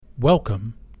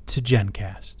Welcome to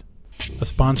GenCast, a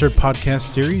sponsored podcast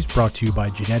series brought to you by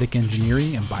Genetic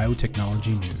Engineering and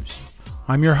Biotechnology News.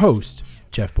 I'm your host,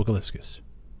 Jeff Bukaliskas.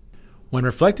 When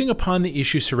reflecting upon the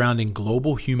issues surrounding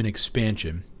global human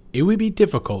expansion, it would be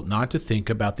difficult not to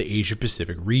think about the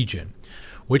Asia-Pacific region,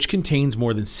 which contains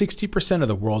more than 60% of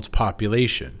the world's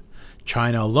population,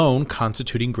 China alone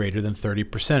constituting greater than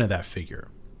 30% of that figure.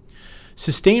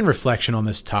 Sustained reflection on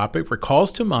this topic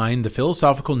recalls to mind the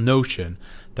philosophical notion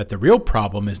that the real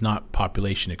problem is not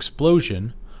population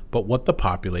explosion, but what the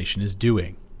population is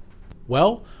doing.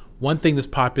 Well, one thing this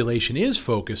population is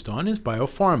focused on is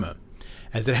biopharma,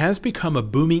 as it has become a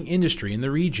booming industry in the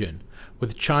region,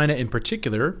 with China in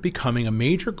particular becoming a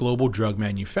major global drug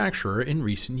manufacturer in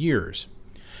recent years.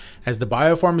 As the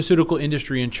biopharmaceutical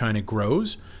industry in China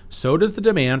grows, so does the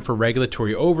demand for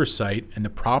regulatory oversight and the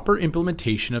proper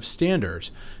implementation of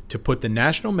standards to put the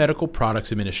National Medical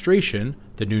Products Administration,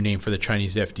 the new name for the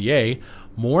Chinese FDA,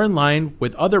 more in line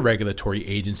with other regulatory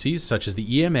agencies such as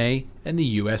the EMA and the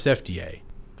US FDA.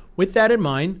 With that in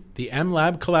mind, the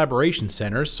MLab Collaboration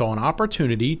Center saw an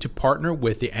opportunity to partner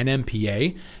with the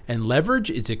NMPA and leverage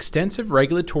its extensive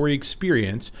regulatory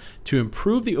experience to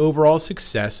improve the overall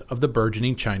success of the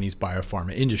burgeoning Chinese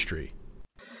biopharma industry.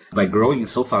 By growing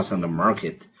so fast on the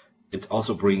market, it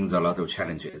also brings a lot of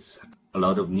challenges, a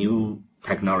lot of new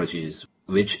technologies,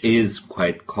 which is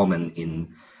quite common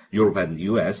in Europe and the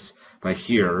US. But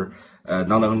here,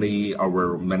 not only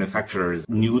our manufacturers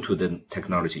new to the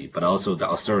technology, but also the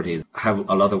authorities have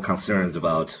a lot of concerns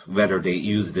about whether they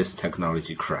use this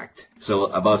technology correct. So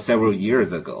about several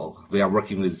years ago, we are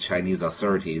working with Chinese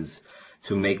authorities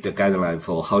to make the guideline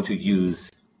for how to use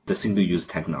the single-use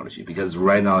technology. Because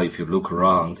right now, if you look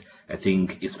around, I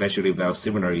think especially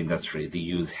biosimilar industry, they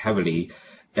use heavily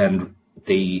and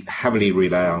they heavily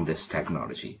rely on this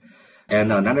technology.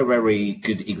 And another very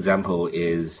good example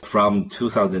is from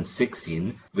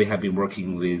 2016, we have been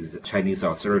working with Chinese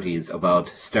authorities about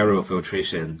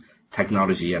stereofiltration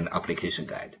technology and application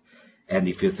guide. And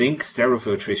if you think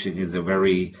stereofiltration is a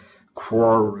very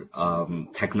core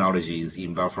technologies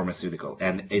in biopharmaceutical,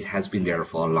 and it has been there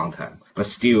for a long time, but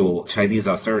still Chinese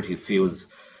authority feels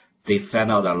they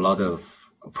found out a lot of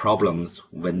problems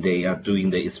when they are doing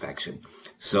the inspection.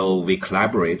 So we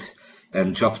collaborate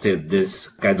and drafted this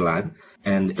guideline,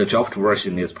 and the draft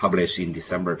version is published in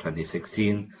December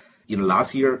 2016. In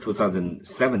last year,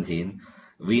 2017,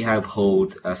 we have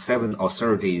held 7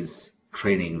 authorities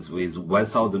trainings with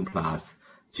 1,000 plus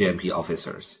GMP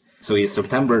officers. So in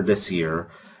September this year,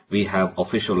 we have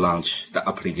official launch the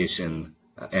application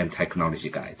and technology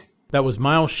guide. That was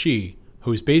Miles Shi,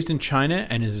 who is based in China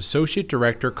and is Associate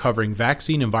Director covering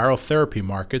vaccine and viral therapy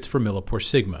markets for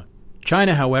MilliporeSigma.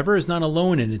 China, however, is not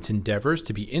alone in its endeavors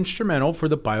to be instrumental for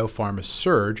the biopharma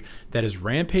surge that is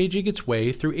rampaging its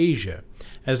way through Asia,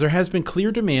 as there has been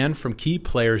clear demand from key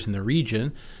players in the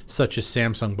region, such as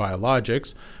Samsung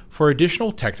Biologics, for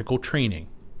additional technical training.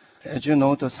 As you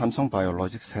know, the Samsung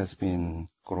Biologics has been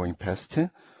growing fast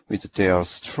with their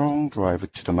strong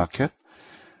drive to the market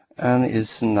and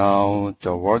is now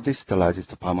the world's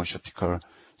largest pharmaceutical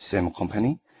CMO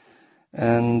company.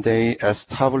 And they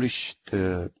established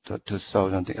the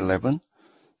 2011.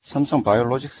 Samsung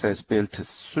Biologics has built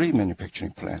 3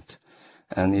 manufacturing plants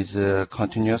and is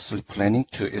continuously planning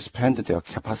to expand their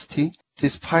capacity.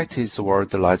 Despite its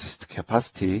world's largest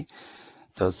capacity,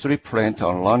 the 3 plants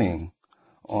are running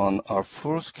on a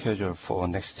full schedule for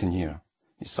next year.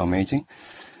 It's amazing.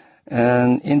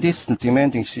 And in this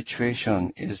demanding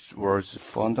situation, it was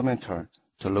fundamental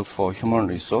to look for human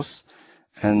resource.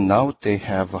 And now they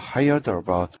have hired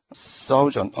about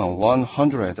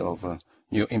 1,100 of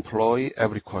new employees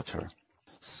every quarter.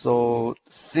 So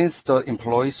since the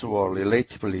employees were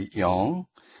relatively young,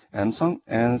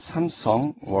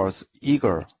 Samsung was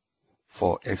eager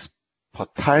for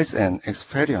expertise and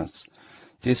experience.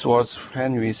 This was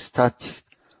when we started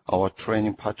our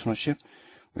training partnership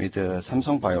with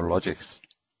Samsung Biologics.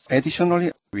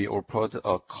 Additionally, we offered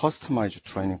a customized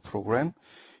training program,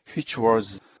 which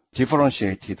was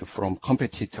differentiated from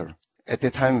competitor. At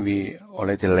the time, we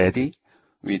already ready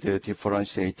with a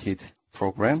differentiated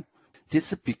program.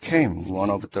 This became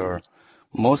one of the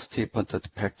most important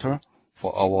factor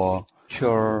for our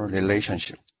pure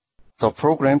relationship. The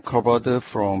program covered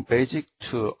from basic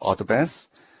to advanced,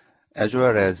 as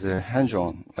well as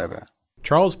hands-on level.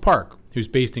 Charles Park, who's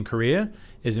based in Korea,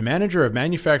 is a manager of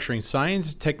manufacturing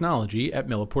science and technology at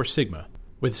MilliporeSigma.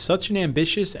 With such an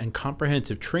ambitious and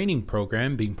comprehensive training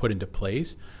program being put into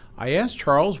place, I asked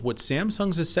Charles what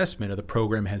Samsung's assessment of the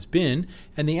program has been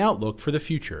and the outlook for the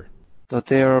future.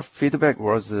 Their feedback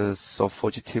was so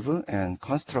positive and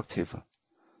constructive.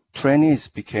 trainees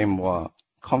became more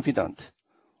confident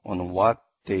on what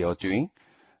they are doing.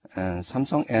 And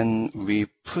Samsung and we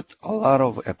put a lot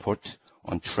of effort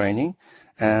on training,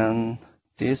 and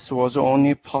this was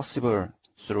only possible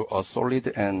through a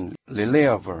solid and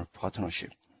reliable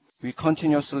partnership.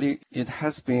 It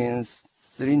has been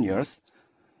 3 years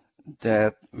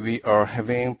that we are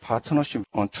having partnership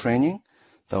on training,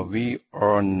 that we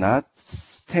are not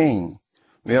staying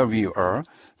where we are,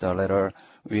 the latter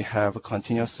we have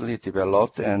continuously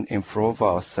developed and improved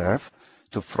ourselves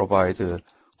to provide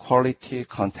quality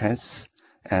contents,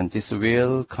 and this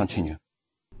will continue.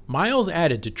 Miles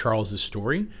added to Charles's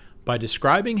story by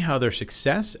describing how their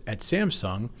success at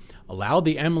Samsung allowed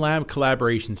the MLab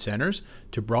collaboration centers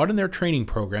to broaden their training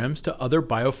programs to other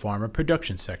biopharma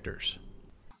production sectors.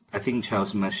 I think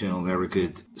Charles mentioned a very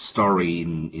good story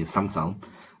in Samsung.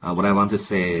 What I want to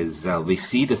say is we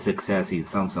see the success in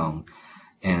Samsung,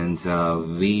 and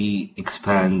we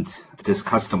expand this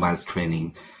customized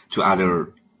training to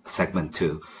other segment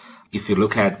too. If you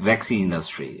look at vaccine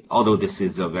industry, although this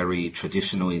is a very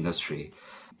traditional industry,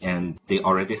 and they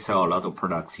already sell a lot of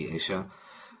products in Asia.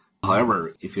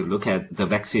 However, if you look at the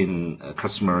vaccine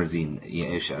customers in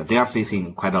Asia, they are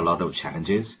facing quite a lot of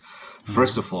challenges.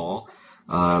 First of all,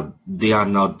 they are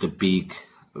not the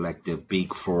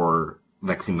big four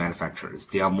vaccine manufacturers.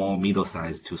 They are more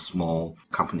middle-sized to small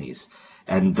companies.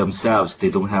 And themselves, they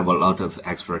don't have a lot of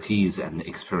expertise and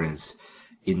experience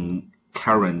in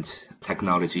current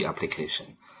technology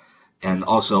application. And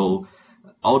also,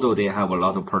 although they have a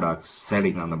lot of products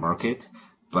selling on the market,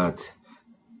 but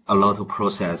a lot of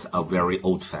process are very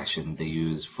old-fashioned. They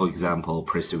use, for example,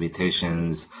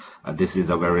 precipitations. This is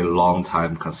a very long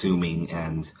time consuming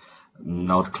and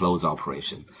not close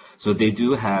operation. So they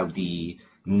do have the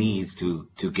needs to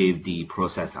give the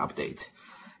process update.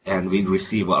 And we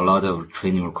receive a lot of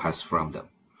training requests from them.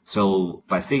 So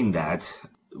by saying that,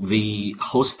 we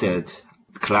hosted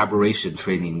collaboration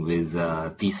training with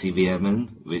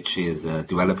DCVMN, which is a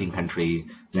developing country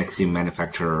vaccine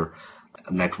manufacturer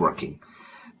networking,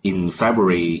 in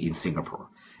February in Singapore.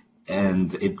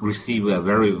 And it received a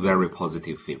very, very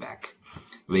positive feedback.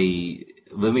 When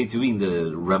we're doing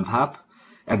the ramp up,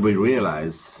 and we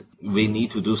realized we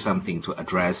need to do something to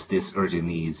address this urgent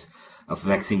needs of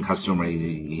vaccine customers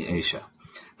in Asia.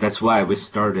 That's why we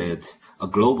started a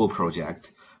global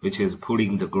project, which is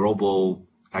pulling the global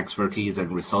expertise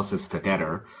and resources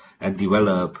together and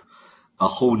develop a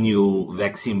whole new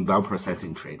vaccine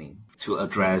bioprocessing training to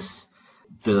address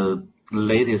the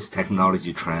latest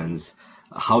technology trends,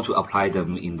 how to apply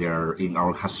them in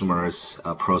our customers'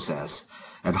 process,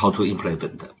 and how to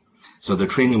implement them. So the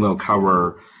training will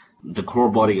cover the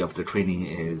core body of the training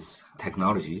is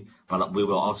technology, but we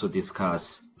will also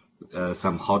discuss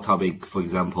some hot topic, for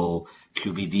example,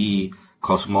 QBD,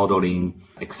 cost modeling,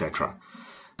 etc.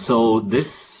 So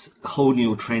this whole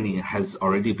new training has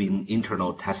already been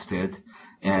internal tested,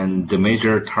 and the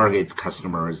major target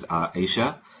customers are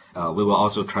Asia. We will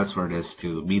also transfer this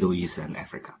to Middle East and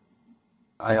Africa.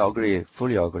 I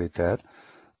fully agree that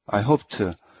I hope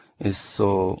is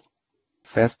so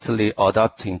fastly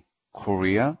adopting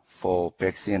Korea for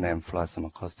vaccine and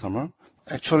plasma customer.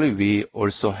 Actually, we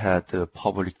also had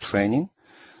public training,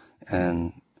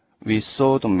 and we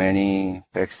saw the many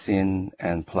vaccine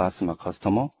and plasma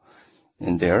customer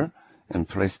in there and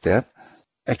placed that.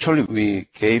 Actually, we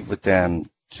gave them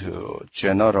to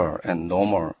general and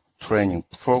normal training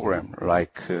program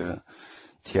like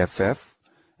TFF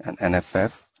and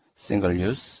NFF, single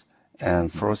use,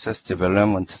 and process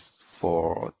development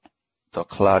for the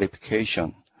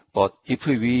clarification. But if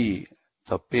we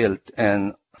build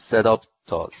and set up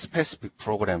the specific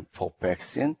program for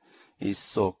vaccine, is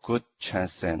so good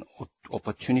chance and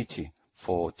opportunity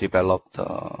for develop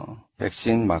the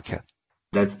vaccine market.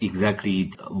 That's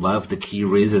exactly one of the key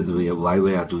reasons why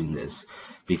we are doing this.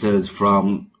 Because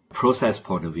from process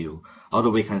point of view, although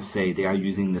we can say they are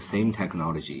using the same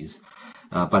technologies,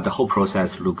 but the whole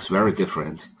process looks very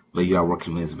different when you are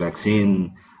working with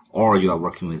vaccine or you are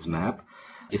working with mAb,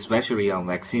 especially on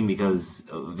vaccine, because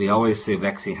we always say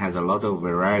vaccine has a lot of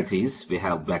varieties. We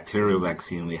have bacterial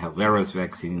vaccine, we have virus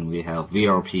vaccine, we have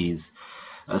VLPs.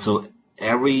 So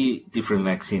every different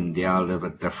vaccine, they are a little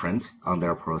bit different on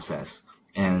their process.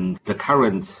 And the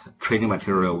current training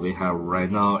material we have right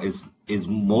now is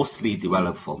mostly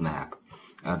developed for mAb.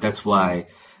 That's why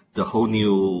the whole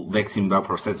new vaccine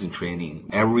bioprocessing training,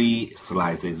 every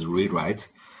slide is rewrite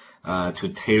to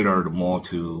tailor more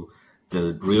to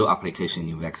the real application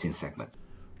in vaccine segment.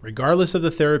 Regardless of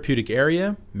the therapeutic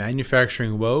area,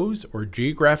 manufacturing woes, or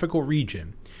geographical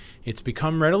region, it's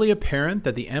become readily apparent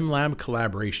that the MLab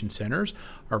collaboration centers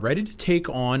are ready to take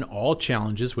on all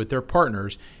challenges with their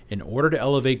partners in order to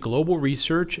elevate global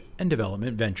research and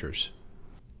development ventures.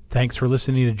 Thanks for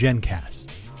listening to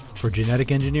GenCast. For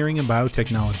Genetic Engineering and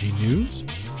Biotechnology News,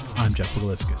 I'm Jeff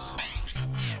Bogaliskas.